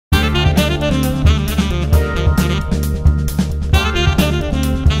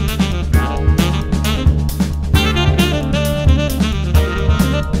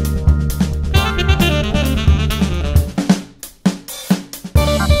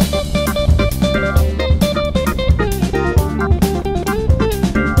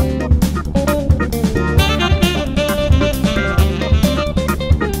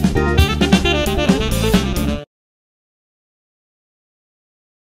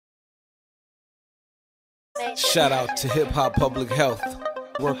Shout out to Hip Hop Public Health,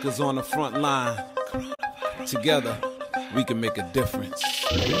 workers on the front line. Together, we can make a difference.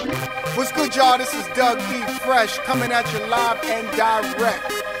 What's good, y'all? This is Doug E. Fresh coming at you live and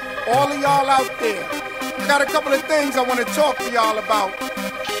direct. All of y'all out there, I got a couple of things I want to talk to y'all about.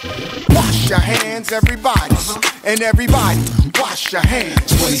 Wash your hands, everybody, and everybody, wash your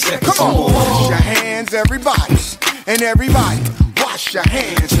hands. 20 seconds. Come on, wash your hands, everybody, and everybody. Wash your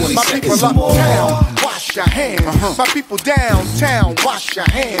hands. My people uptown, wash your hands. My people downtown, wash your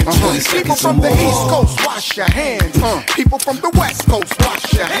hands. People from the East Coast, wash your hands. People from the West Coast,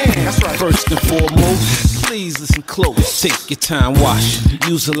 wash your hands. That's right. First and foremost, please listen close. Take your time, wash.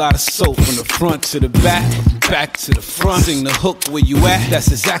 Use a lot of soap from the front to the back, back to the front. Sing the hook where you at.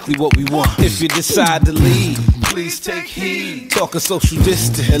 That's exactly what we want. If you decide to leave, please take heed. Talk a social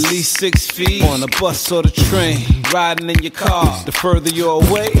distance, at least 6 feet. On a bus or the train, riding in your car. The further you're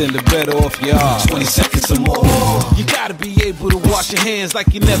away, then the better off you are. 20 seconds or more. You gotta be able to wash your hands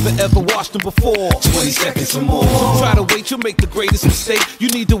like you never ever washed them before. 20 seconds or more. Don't try to wait, you'll make the greatest mistake. You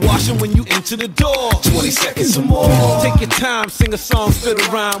need to wash them when you enter the door. 20 seconds or more. Take your time, sing a song, spit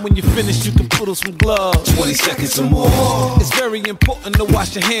a rhyme. When you finish, you can put on some gloves. 20 seconds or more. It's very important to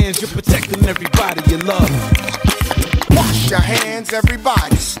wash your hands. You're protecting everybody you love. Wash your hands,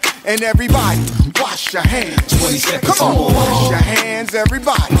 everybody, and everybody, wash your hands. 20 seconds. Come on, wash your hands,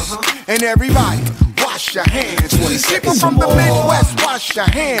 everybody, and everybody, wash your hands. 20 People seconds from or the more. Midwest, wash your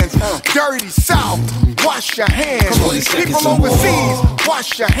hands. Dirty South, wash your hands. 20 seconds People or more. overseas,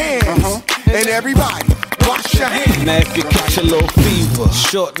 wash your hands. And everybody, wash your hands. Now if you catch a little fever,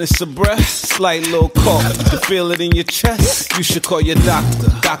 shortness of breath, slight little cough, you feel it in your chest, you should call your doctor.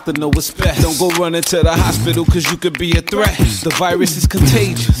 Doctor know what's best. Don't go running to the hospital cause you could be a threat. The virus is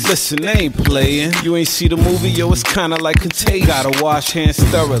contagious. Listen, they ain't playing. You ain't see the movie, yo, it's kinda like contagious. Gotta wash hands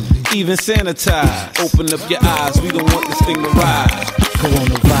thoroughly, even sanitize. Open up your eyes, we don't want this thing to rise.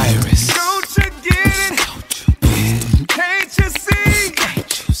 Coronavirus. Don't you get it? Don't you get it? Can't you see?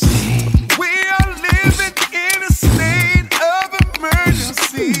 Can't you see? We are living in a state of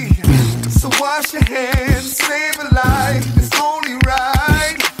emergency. So wash your hands, save a life, it's only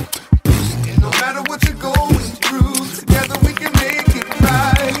right. And no matter what you're going through, together we can make it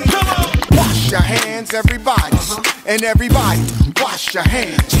right. Come on! Wash your hands, everybody, and everybody, wash your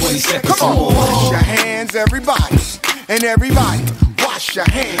hands. 20 seconds. Come or on, more. wash your hands, everybody, and everybody, wash your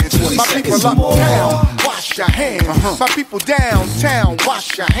hands. 20 My people seconds or more. uptown, wash your hands. My people downtown,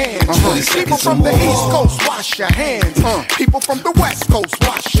 wash your hands. 20 People seconds from or the more. East Coast, wash your hands. People from the West Coast,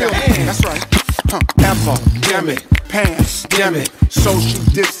 wash your hands. That's right. Epidemic, pandemic, social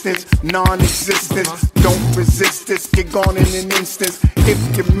distance, non-existent. Don't resist this, get gone in an instant.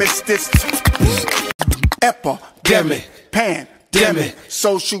 If you miss this, epidemic, pandemic,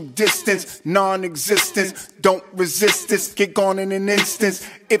 social distance, non-existence. Don't resist this, get gone in an instant.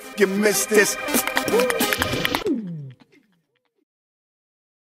 If you miss this.